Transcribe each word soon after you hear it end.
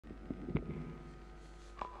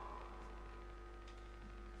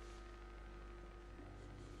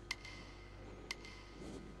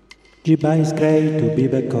Dubai is great to be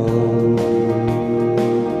back home.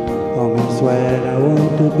 Home is where I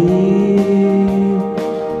want to be.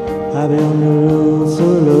 I'll be on the road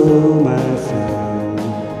solo, my friend.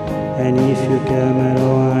 And if you come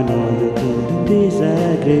along, I know you couldn't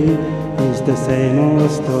disagree. It's the same old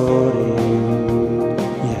story.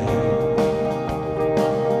 Yeah.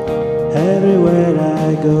 Everywhere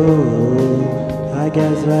I go, I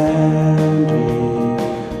guess laundry.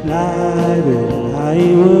 I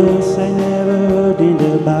was, I never heard in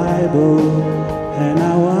the Bible, and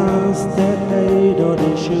I once that paid all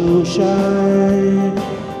the shoe shine.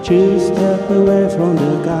 To step away from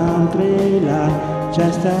the country line,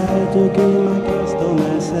 just try to keep my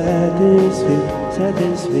customers satisfied.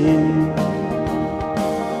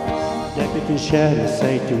 Deputy Sheriff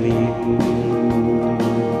say to me,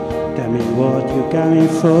 tell me what you coming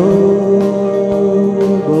for.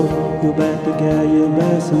 You better get your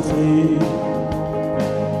blessing free.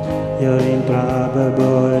 You're in trouble,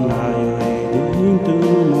 boy, now you're heading into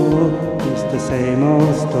more. It's the same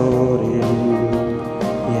old story,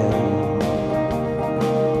 yeah.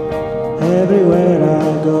 Everywhere I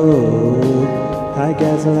go, I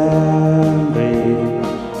guess I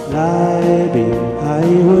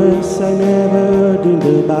was, I never heard in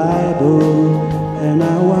the Bible, and I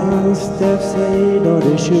once have said all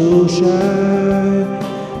the shoe shine.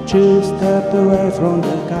 To step away from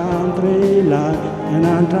the country line, and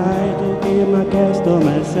I try to keep my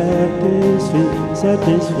customers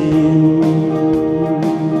satisfied.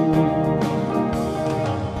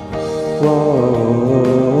 Whoa,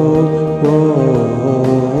 whoa,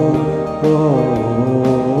 whoa,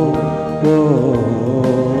 whoa.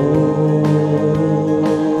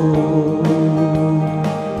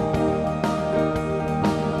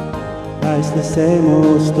 It's the same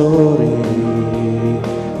old story.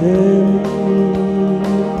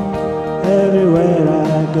 Everywhere I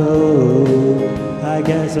go, I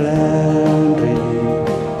guess laundry,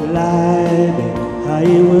 I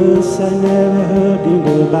was, I never heard in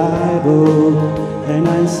the Bible, and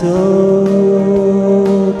I'm so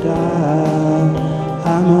tired,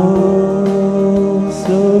 I'm all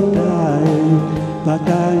so tired, but I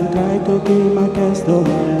try to keep my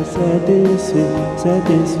customers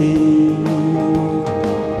satisfied.